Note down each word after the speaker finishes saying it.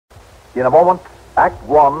In a moment, Act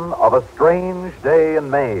One of A Strange Day in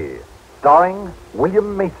May, starring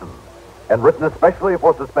William Mason, and written especially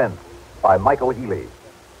for Suspense by Michael Healy.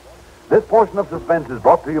 This portion of Suspense is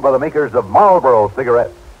brought to you by the makers of Marlboro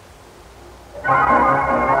cigarettes.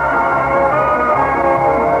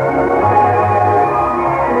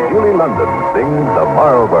 Julie London sings the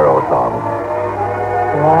Marlboro song.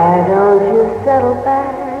 Why don't you settle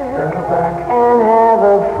back and have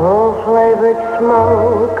a full-flavored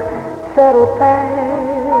smoke? Settle back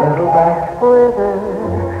with a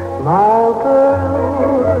Marlboro.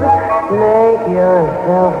 Make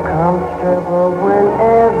yourself comfortable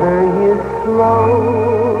whenever you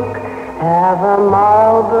smoke. Have a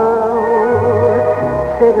Marlboro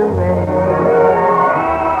cigarette.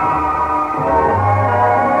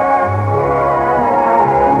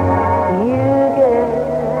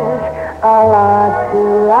 A lot to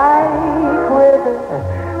like with a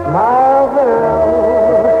Marlboro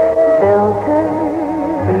filter,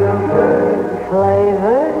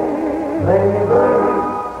 flavor,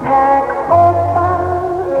 pack or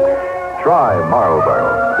box. Try Marlboro,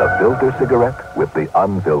 the filter cigarette with the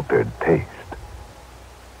unfiltered taste.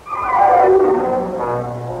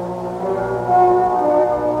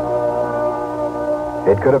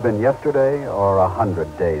 It could have been yesterday or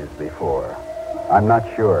 100 days before. I'm not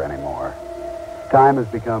sure anymore. Time has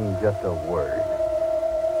become just a word.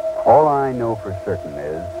 All I know for certain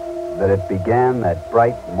is that it began that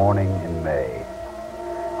bright morning in May.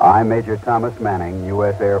 I, Major Thomas Manning,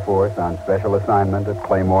 U.S. Air Force on special assignment at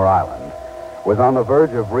Claymore Island, was on the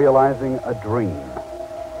verge of realizing a dream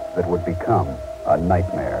that would become a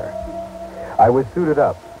nightmare. I was suited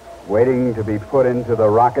up, waiting to be put into the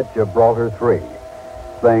rocket Gibraltar 3,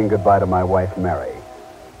 saying goodbye to my wife, Mary.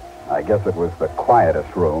 I guess it was the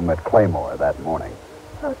quietest room at Claymore that morning.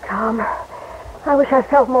 Oh, Tom, I wish I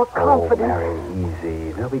felt more confident. Oh, Mary,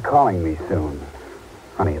 easy. They'll be calling me soon.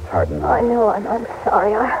 Honey, it's hard enough. I know. I'm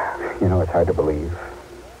sorry. You know, it's hard to believe.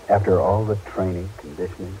 After all the training,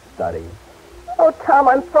 conditioning, study. Oh, Tom,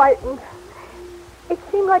 I'm frightened. It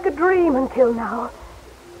seemed like a dream until now.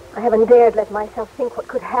 I haven't dared let myself think what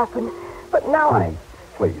could happen. But now... Honey,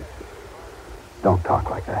 please, don't talk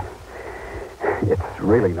like that. It's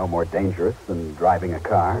really no more dangerous than driving a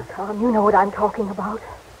car. Tom, you know what I'm talking about.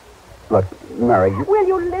 Look, Mary... Will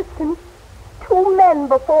you listen? 2 men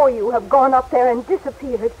before you have gone up there and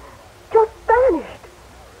disappeared. Just vanished.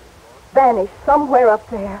 Vanished somewhere up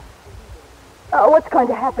there. What's going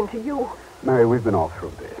to happen to you? Mary, we've been all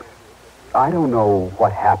through this. I don't know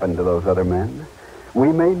what happened to those other men.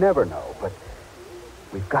 We may never know, but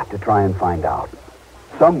we've got to try and find out.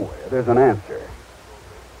 Somewhere there's an answer.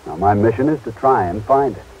 Now, my mission is to try and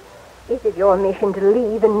find it. Is it your mission to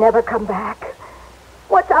leave and never come back?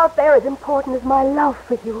 What's out there as important as my love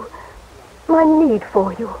for you, my need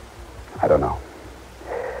for you? I don't know.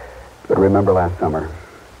 But remember last summer,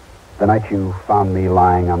 the night you found me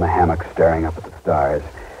lying on the hammock staring up at the stars?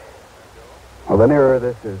 Well, the nearer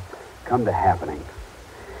this has come to happening,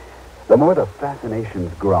 the more the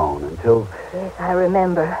fascination's grown until... Yes, I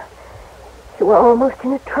remember. You were almost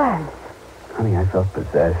in a trance. Honey, I felt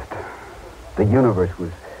possessed. The universe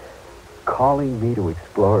was calling me to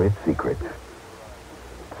explore its secrets.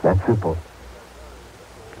 It's that simple.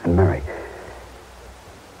 And Mary,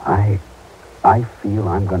 I feel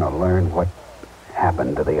I'm going to learn what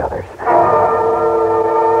happened to the others.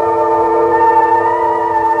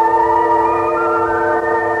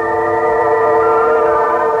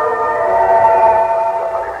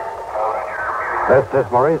 This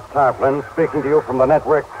is Maurice Tarplin speaking to you from the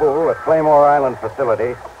network pool at Claymore Island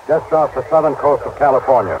facility just off the southern coast of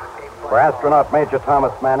California, where astronaut Major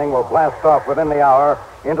Thomas Manning will blast off within the hour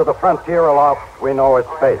into the frontier aloft we know as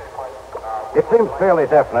space. It seems fairly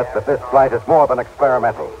definite that this flight is more than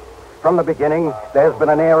experimental. From the beginning, there has been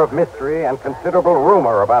an air of mystery and considerable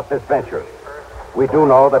rumor about this venture. We do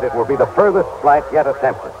know that it will be the furthest flight yet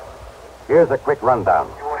attempted. Here's a quick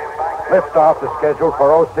rundown. Liftoff is scheduled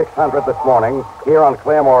for 0600 this morning here on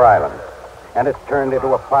Claymore Island, and it's turned into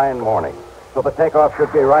a fine morning, so the takeoff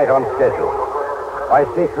should be right on schedule. I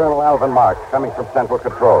see Colonel Alvin Marks coming from Central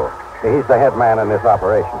Control. He's the head man in this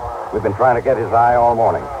operation. We've been trying to get his eye all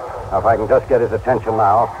morning. Now, if I can just get his attention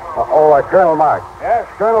now. Colonel Marks. Yes?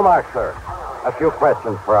 Colonel Marks, sir. A few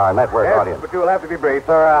questions for our network audience. But you'll have to be brief.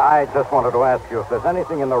 Sir, I just wanted to ask you if there's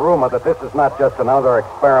anything in the rumor that this is not just another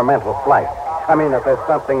experimental flight. I mean, if there's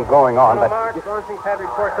something going on Colonel that... Marks, launching pad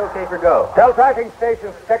reports okay for go. Tell tracking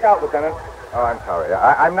stations to check out, Lieutenant. Oh, I'm sorry.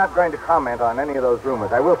 I'm not going to comment on any of those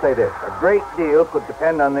rumors. I will say this. A great deal could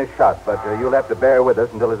depend on this shot, but you'll have to bear with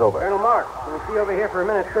us until it's over. Colonel Mark, can we see over here for a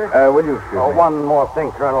minute, sir? Will you excuse me? One more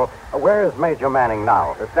thing, Colonel. Where is Major Manning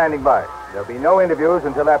now? They're standing by. There'll be no interviews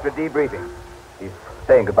until after debriefing. He's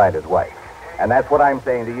saying goodbye to his wife. And that's what I'm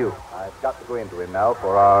saying to you. I've got to go into him now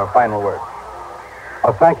for our final words.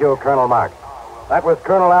 Oh, thank you, Colonel Marks. That was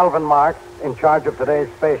Colonel Alvin Marks, in charge of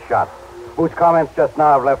today's space shot, whose comments just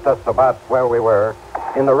now have left us about where we were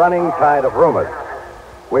in the running tide of rumors.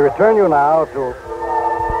 We return you now to...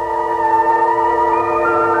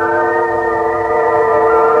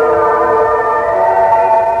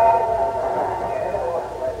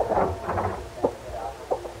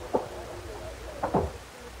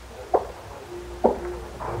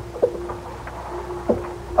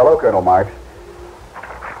 Hello, Colonel Marks.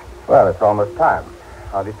 Well, it's almost time.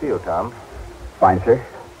 How do you feel, Tom? Fine, sir.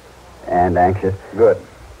 And anxious. Good.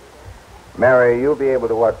 Mary, you'll be able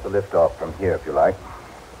to watch the liftoff from here if you like.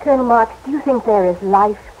 Colonel Marks, do you think there is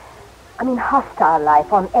life, hostile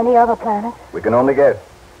life, on any other planet? We can only guess.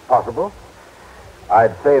 Possible.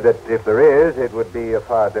 I'd say that if there is, it would be a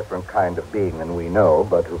far different kind of being than we know,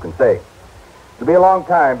 but who can say? It'll be a long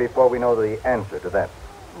time before we know the answer to that.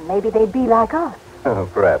 Maybe they'd be like us.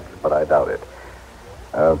 Perhaps, but I doubt it.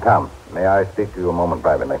 Tom, may I speak to you a moment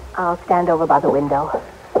privately? I'll stand over by the window.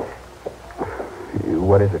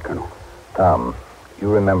 What is it, Colonel? Tom,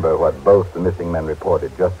 you remember what both the missing men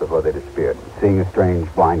reported just before they disappeared? Seeing a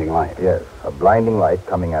strange blinding light. Yes, a blinding light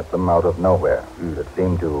coming at them out of nowhere that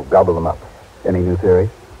seemed to gobble them up. Any new theories?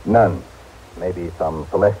 None. Maybe some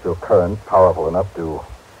celestial current powerful enough to...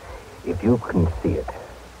 If you can see it,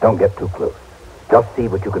 don't get too close. Just see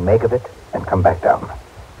what you can make of it and come back down.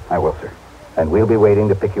 I will, sir. And we'll be waiting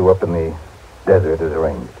to pick you up in the desert as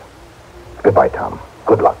arranged. Goodbye, Tom.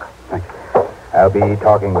 Good luck. Thank you. I'll be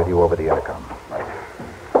talking with you over the intercom.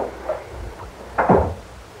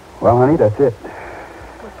 Well, honey, that's it.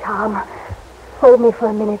 Oh, Tom, hold me for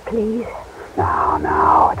a minute, please.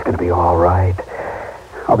 Now, it's going to be all right.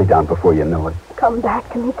 I'll be down before you know it. Come back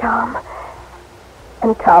to me, Tom.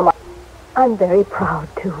 And, Tom, I'm very proud,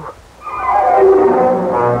 too.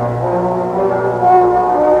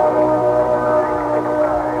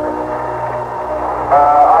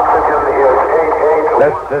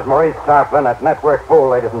 This is Maurice Tarplin at Network Pool,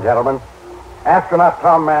 ladies and gentlemen. Astronaut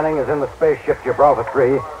Tom Manning is in the spaceship Gibraltar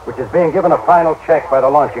 3, which is being given a final check by the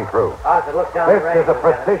launching crew. This is a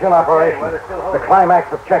precision operation, the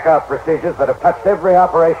climax of checkout procedures that have touched every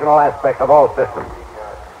operational aspect of all systems.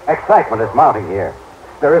 Excitement is mounting here.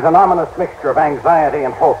 There is an ominous mixture of anxiety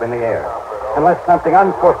and hope in the air. Unless something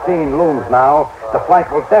unforeseen looms now, the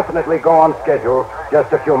flight will definitely go on schedule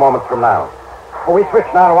just a few moments from now. We switch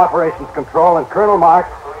now to operations control, and Colonel Marks,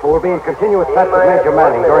 who will be in continuous touch with Major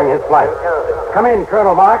Manning during his flight. Come in,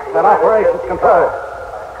 Colonel Marks, at operations control.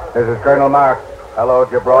 This is Colonel Marks. Hello,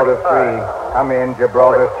 Gibraltar 3. Come in,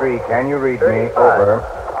 Gibraltar 3. Can you read me? Over.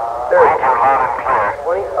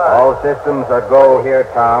 All systems are go here,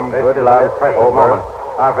 Tom. Good luck. Over.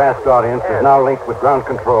 Our vast audience is now linked with ground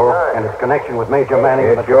control and its connection with Major Manning.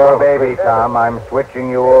 It's your baby, Tom. I'm switching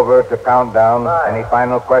you over to countdown. Any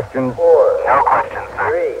final questions? No questions, sir.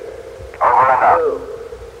 3, over and out. 2,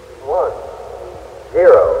 1,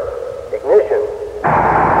 0. Ignition.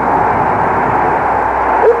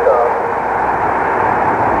 Liftoff.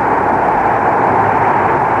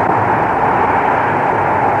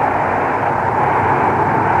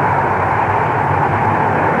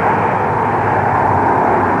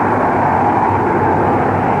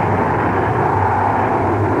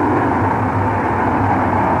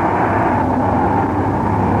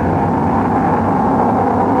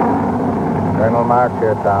 Colonel Marks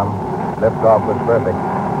here, Tom. Liftoff was perfect.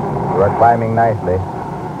 You are climbing nicely.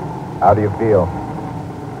 How do you feel?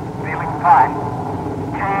 Feeling fine.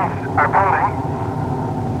 Keys are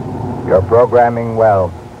building. You're programming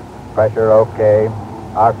well. Pressure okay.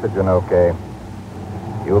 Oxygen okay.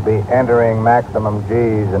 You'll be entering maximum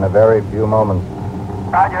G's in a very few moments.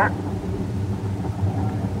 Roger.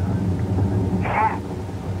 She's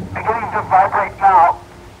beginning to vibrate now.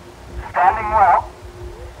 Standing well.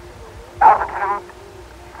 Altitude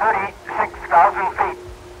 36,000 feet.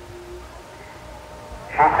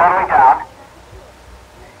 She's settling down.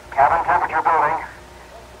 Cabin temperature building.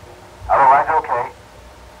 Otherwise okay.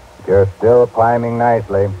 You're still climbing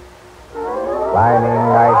nicely. Climbing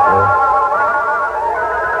nicely.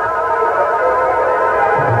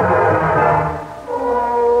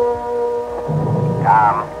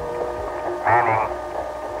 Tom, Manning,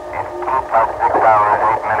 it's 2 plus 6 hours,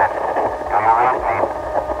 8 minutes. Do you read me?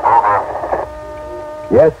 Over.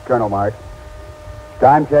 Yes, Colonel Marks.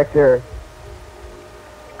 Time check's here.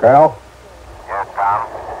 Colonel, Yes, Tom?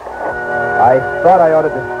 I thought I ought to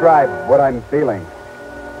describe what I'm feeling.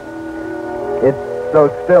 It's so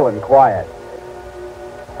still and quiet.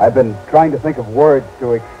 I've been trying to think of words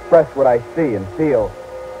to express what I see and feel.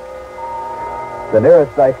 The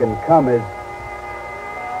nearest I can come is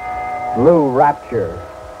blue rapture.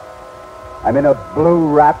 I'm in a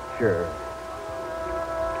blue rapture.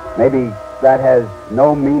 Maybe that has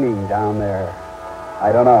no meaning down there.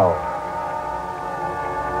 I don't know.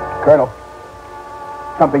 Colonel,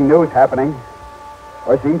 something new is happening,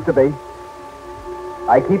 or seems to be.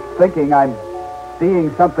 I keep thinking I'm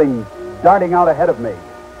seeing something darting out ahead of me.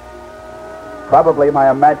 Probably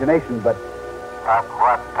my imagination, but Like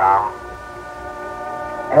what, Tom?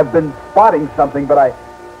 have been spotting something, but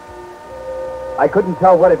I couldn't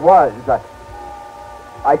tell what it was.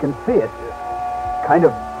 I can see it, kind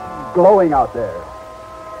of glowing out there.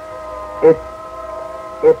 It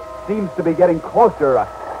seems to be getting closer.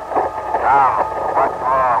 Tom, what's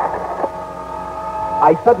wrong?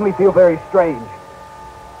 I suddenly feel very strange.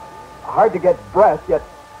 Hard to get breath, yet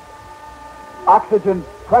oxygen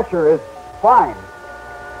pressure is fine.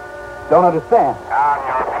 Don't understand. Tom,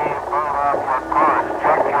 you're being pulled off your course.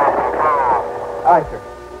 Check your control. Aye, sir.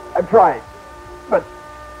 I'm trying. But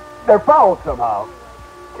they're fouled somehow.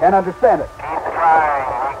 Can't understand it. Keep trying.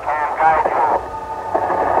 We can't guide you.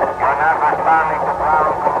 You're not responding to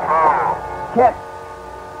ground control. Can't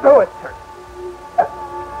do it, sir.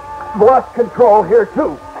 I've lost control here,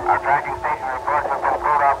 too. Our tracking station reports have been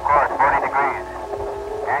pulled off course 40 degrees.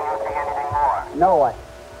 Can you see anything more? No,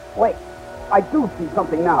 wait. I do see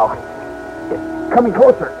something now. It's coming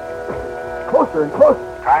closer. Closer and closer.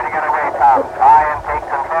 Try to get away, Tom. Try and take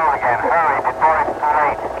control again. Hurry before it's too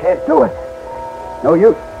late. Can't do it. No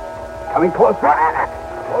use. Coming closer. What is it?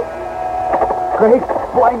 Great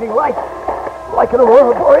blinding light. Like an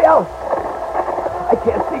aurora borealis. I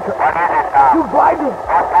can't see her. What is it, Tom? Too blinded.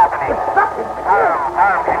 What's happening? It's something.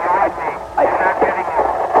 Tom, can you read me? I'm not getting you.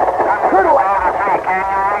 Colonel. Gibraltar 3, can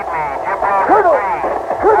you read me? Gibraltar Colonel. 3.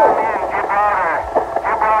 Colonel. Come in, Gibraltar.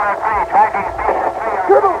 Gibraltar 3, tracking station 3.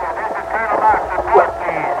 Colonel. This is Colonel Marks. Report,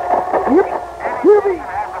 please. Hear me. Hear me.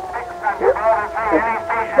 Has a fix on Gibraltar 3. Any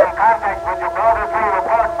station in contact with Gibraltar 3,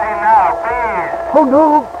 report me now, please. Oh,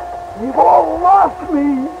 no. You've all lost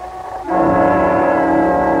me.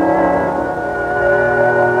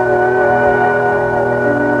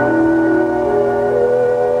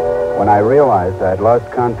 When I realized I'd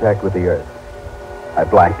lost contact with the Earth, I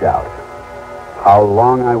blacked out. How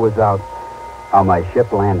long I was out, how my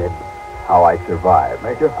ship landed, how I survived,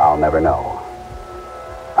 Major, I'll never know.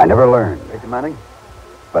 I never learned. Major Manning?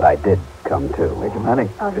 But I did come to. Major Manning,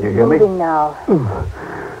 Oh, can he's you hear me? moving now.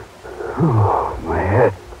 Oh, my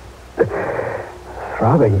head.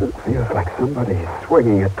 Throbbing. Feels like somebody's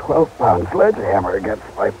swinging a 12-pound sledgehammer against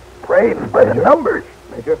my brain by the numbers.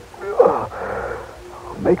 Major?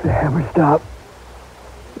 Make the hammer stop.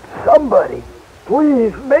 Somebody,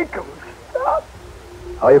 please make him stop.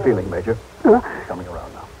 How are you feeling, Major? Coming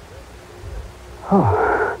around now.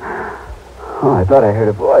 Oh, I thought I heard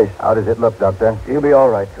a voice. How does it look, Doctor? You'll be all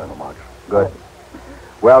right, Colonel Marks. Good.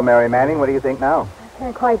 Well, Mary Manning, what do you think now? I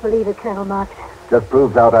can't quite believe it, Colonel Marks. Just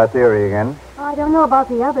proves out our theory again. I don't know about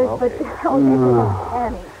the others, but this is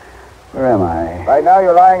Annie. Where am I? Right now,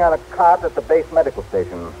 you're lying on a cot at the base medical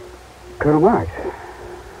station. Colonel Marks.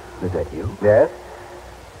 Is that you? Yes?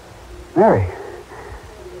 Mary.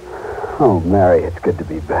 Oh, Mary, it's good to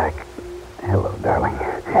be back. Hello, darling.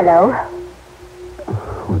 Hello.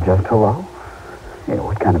 Well, just hello? Yeah,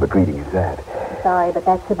 what kind of a greeting is that? Sorry, but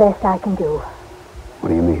that's the best I can do. What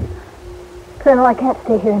do you mean? Colonel, I can't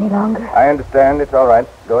stay here any longer. I understand. It's all right.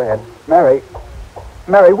 Go ahead. Mary.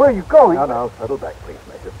 Mary, where are you going? No, settle back, please,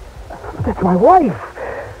 Major. But that's my wife.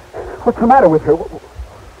 What's the matter with her?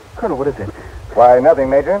 Colonel, what is it? Why, nothing,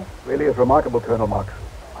 Major. Really is remarkable, Colonel Marks.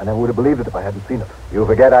 I never would have believed it if I hadn't seen it. You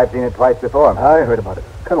forget I've seen it twice before. I heard about it.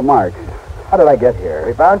 Colonel Marks, how did I get here?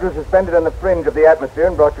 We found you suspended on the fringe of the atmosphere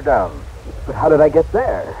and brought you down. But how did I get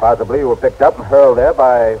there? Possibly you were picked up and hurled there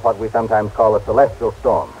by what we sometimes call a celestial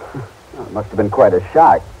storm. Well, it must have been quite a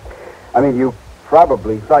shock. I mean, you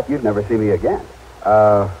probably thought you'd never see me again.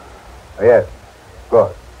 Yes.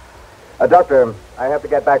 Good. Doctor, I have to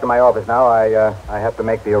get back to my office now. I have to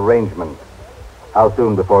make the arrangements. How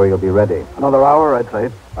soon before you'll be ready? Another hour, I'd say.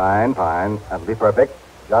 Fine. That'll be perfect.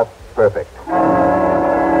 Just perfect.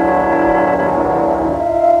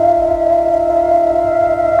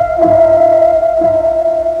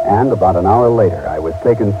 And about an hour later, I was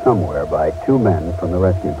taken somewhere by two men from the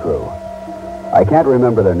rescue crew. I can't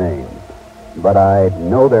remember their names, but I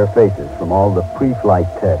know their faces from all the pre-flight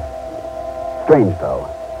tests. Strange, though,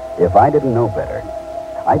 if I didn't know better,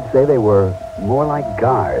 I'd say they were more like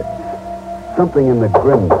guards. Something in the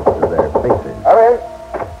grimness of their faces. Come in.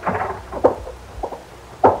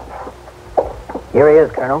 Here he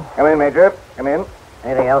is, Colonel. Come in, Major. Come in.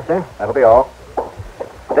 Anything else, sir? That'll be all.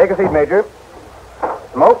 Take a seat, Major.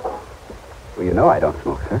 Smoke? Well, you know I don't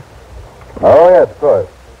smoke, sir. Oh, yes, of course.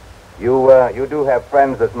 You do have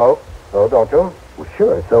friends that smoke, so don't you? Well,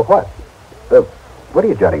 sure. So what? What are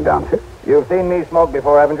you jotting down, sir? You've seen me smoke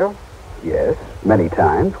before, haven't you? Yes, many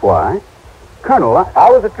times. Why? Colonel,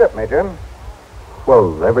 How was the trip, Major?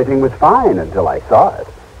 well, everything was fine until I saw it.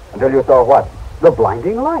 Until you saw what? The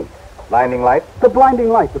blinding light. Blinding light? The blinding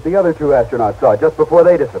light that the other two astronauts saw just before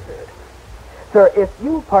they disappeared. Sir, if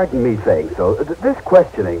you'll pardon me saying so, this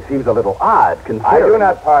questioning seems a little odd, considering... I do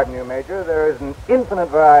not pardon you, Major. There is an infinite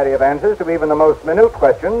variety of answers to even the most minute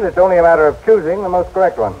questions. It's only a matter of choosing the most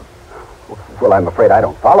correct one. Well, I'm afraid I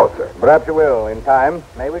don't follow, sir. Perhaps you will, in time.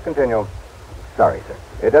 May we continue? Sorry, sir.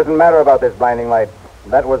 It doesn't matter about this blinding light.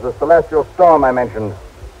 That was the celestial storm I mentioned.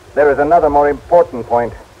 There is another more important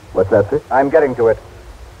point. What's that, sir? I'm getting to it.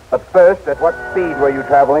 But first, at what speed were you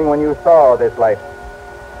traveling when you saw this light?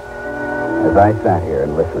 As I sat here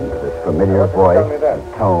and listened to this familiar voice,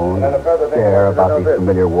 and tone, and stare about these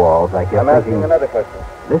familiar walls, I kept thinking, another question.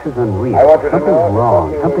 this is unreal. I want you to Something's know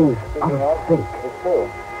wrong. that Something's what you were speaking unsync. It's true.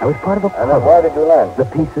 I was part of a And then why puzzle. did you land? The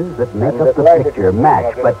pieces that make And up did the light that picture you were match, speaking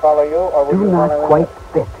of, did but it follow you, or were do you not following quite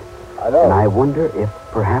it? fit. I know. And I wonder if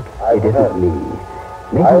perhaps I it was isn't it. me.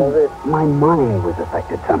 I was Maybe it. my mind was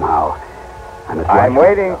affected somehow. I must I'm watch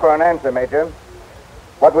waiting myself. for an answer, Major.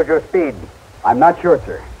 What was your speed? I'm not sure,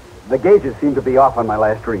 sir. The gauges seem to be off on my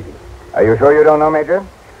last reading. Are you sure you don't know, Major?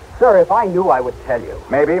 Sir, if I knew, I would tell you.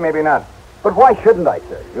 Maybe, maybe not. But why shouldn't I,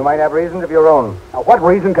 sir? You might have reasons of your own. Now, what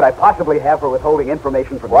reason could I possibly have for withholding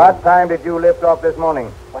information from What you? time did you lift off this morning?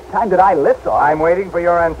 What time did I lift off? I'm waiting for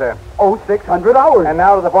your answer. 600 hours. And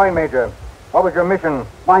now to the point, Major. What was your mission?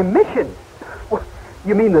 My mission? Well,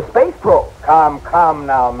 you mean the space probe? Come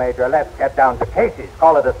now, Major. Let's get down to cases.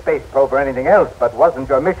 Call it a space probe or anything else, but wasn't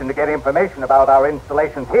your mission to get information about our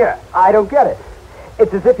installations here? I don't get it.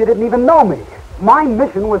 It's as if you didn't even know me. My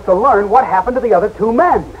mission was to learn what happened to the other two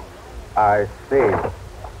men. I see.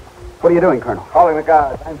 What are you doing, Colonel? Calling the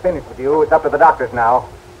guards. I'm finished with you. It's up to the doctors now.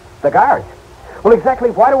 The guards? Well, exactly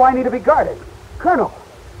why do I need to be guarded? Colonel,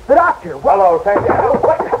 the doctor. Hello, thank you.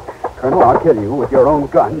 What? Colonel, I'll kill you with your own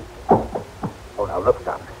gun. Oh, now look,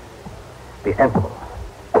 Doc. Be sensible.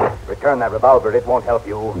 Return that revolver. It won't help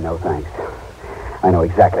you. No, thanks. I know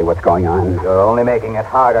exactly what's going on. You're only making it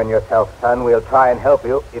hard on yourself, son. We'll try and help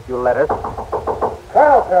you if you let us.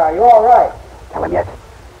 Colonel, sir, are you all right? Tell him yes.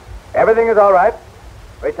 Everything is all right.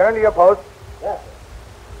 Return to your post. Yes.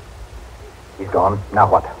 He's gone. Now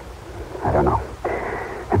what? I don't know.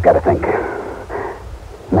 I've got to think.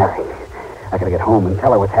 Mary, I gotta get home and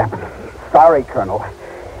tell her what's happened. Sorry, Colonel,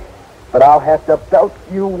 but I'll have to belt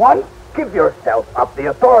you one. Give yourself up. The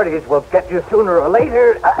authorities will get you sooner or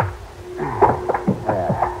later.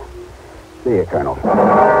 See you, Colonel.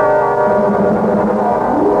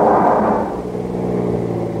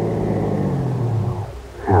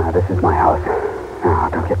 This is my house. Now,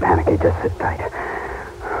 don't get panicky. Just sit tight.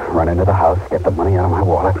 Run into the house, get the money out of my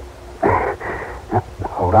wallet.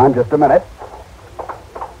 Hold on just a minute.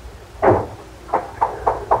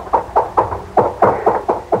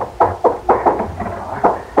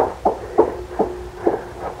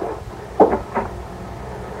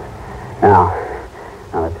 Now,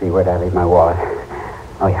 let's see, where did I leave my wallet?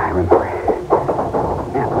 Oh, yeah, I remember.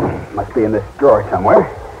 Yeah, must be in this drawer somewhere.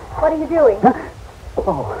 What are you doing?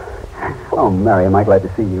 Oh, Mary, am I glad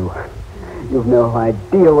to see you. You've no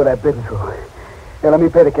idea what I've been through. Here, let me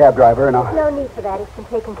pay the cab driver and I'll... No need for that. It's been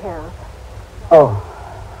taken care of.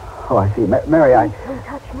 Oh, I see. Mary, Don't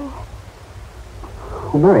touch me.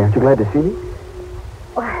 Oh, Mary, aren't you glad to see me?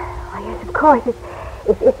 Why, yes, of course.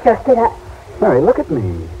 It's just that I... Mary, look at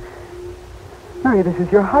me. Mary, this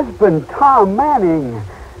is your husband, Tom Manning.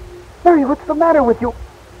 Mary, what's the matter with you?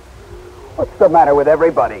 What's the matter with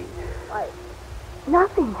everybody?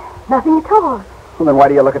 Nothing. Nothing at all. Well, then why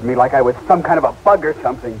do you look at me like I was some kind of a bug or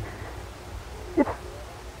something?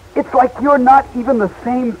 It's like you're not even the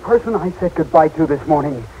same person I said goodbye to this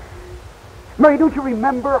morning. Mary, don't you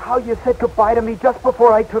remember how you said goodbye to me just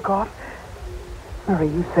before I took off? Mary,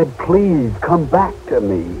 you said, please, come back to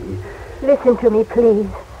me. Listen to me, please.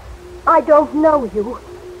 I don't know you.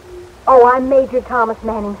 Oh, I'm Major Thomas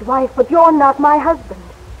Manning's wife, but you're not my husband.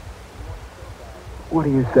 What are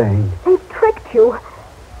you saying? They've tricked you.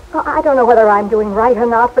 I don't know whether I'm doing right or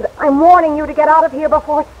not, but I'm warning you to get out of here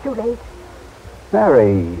before it's too late.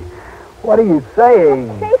 Mary, what are you saying?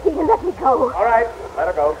 Shaking and let me go. All right, let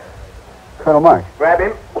her go. Colonel Marks. Grab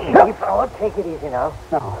him. Easy, fellow. Take it easy now.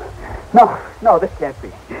 No, this can't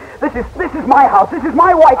be. This is my house. This is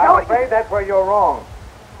my wife. I'm afraid that's where you're wrong.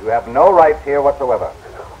 You have no rights here whatsoever.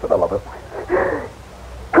 For the love of...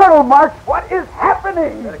 Colonel Marks, what is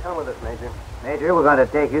happening? Better come with us, Major. Major, we're going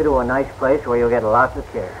to take you to a nice place where you'll get lots of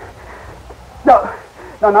care. No,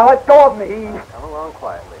 let go of me. Come along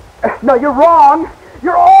quietly. No, you're wrong.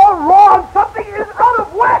 You're all wrong. Something is out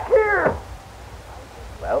of whack here.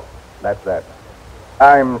 Well, that's that.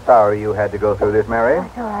 I'm sorry you had to go through this, Mary.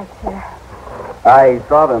 It's all right, sir. I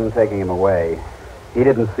saw them taking him away. He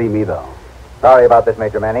didn't see me, though. Sorry about this,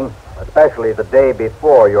 Major Manning, especially the day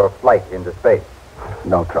before your flight into space.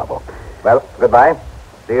 No trouble. Well, goodbye.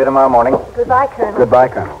 See you tomorrow morning. Goodbye, Colonel. Goodbye,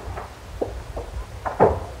 Colonel.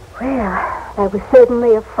 Well, that was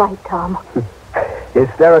certainly a fright, Tom.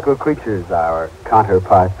 Hysterical creatures, our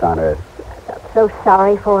counterparts on Earth. So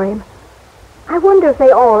sorry for him. I wonder if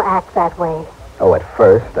they all act that way. Oh, at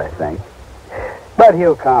first, I think. But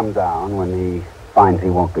he'll calm down when he finds he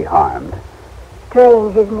won't be harmed.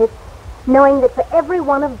 Strange, isn't it? Knowing that for every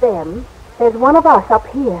one of them, there's one of us up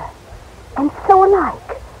here. And so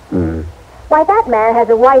alike. Hmm. Why, that man has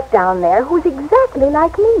a wife down there who's exactly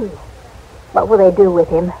like me. What will they do with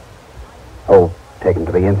him? Oh, take him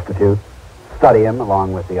to the Institute. Study him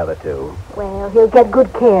along with the other two. Well, he'll get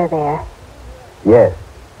good care there. Yes.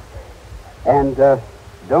 And,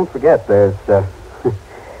 don't forget, there's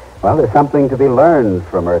something to be learned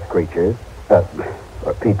from Earth creatures.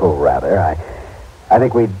 Or people, rather. I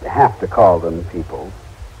think we'd have to call them people.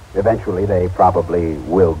 Eventually, they probably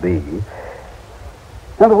will be.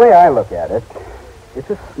 Now, the way I look at it, it's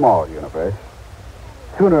a small universe.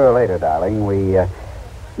 Sooner or later, darling, we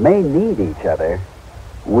may need each other.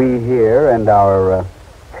 We here and our,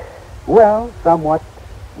 somewhat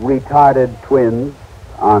retarded twins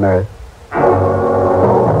on Earth.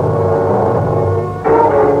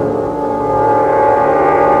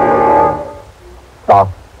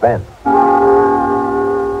 Suspense.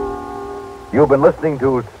 You've been listening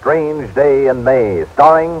to Strange Day in May,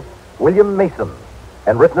 starring William Mason,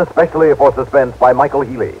 and written especially for Suspense by Michael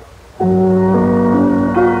Healy.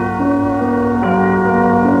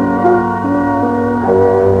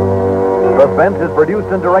 Suspense is produced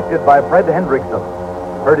and directed by Fred Hendrickson.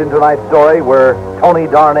 Heard in tonight's story were Tony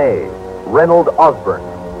Darnay, Reynold Osborne,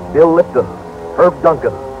 Bill Lipton, Herb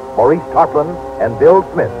Duncan, Maurice Tarplin, and Bill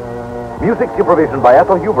Smith. Music supervision by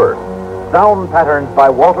Ethel Huber. Sound patterns by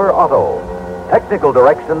Walter Otto. Technical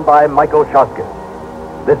direction by Michael Shoskis.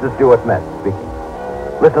 This is Stuart Metz speaking.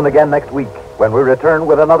 Listen again next week when we return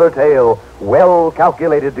with another tale well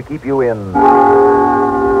calculated to keep you in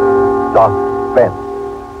suspense.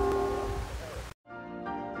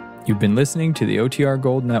 You've been listening to the OTR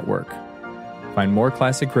Gold Network. Find more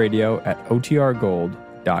classic radio at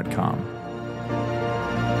otrgold.com.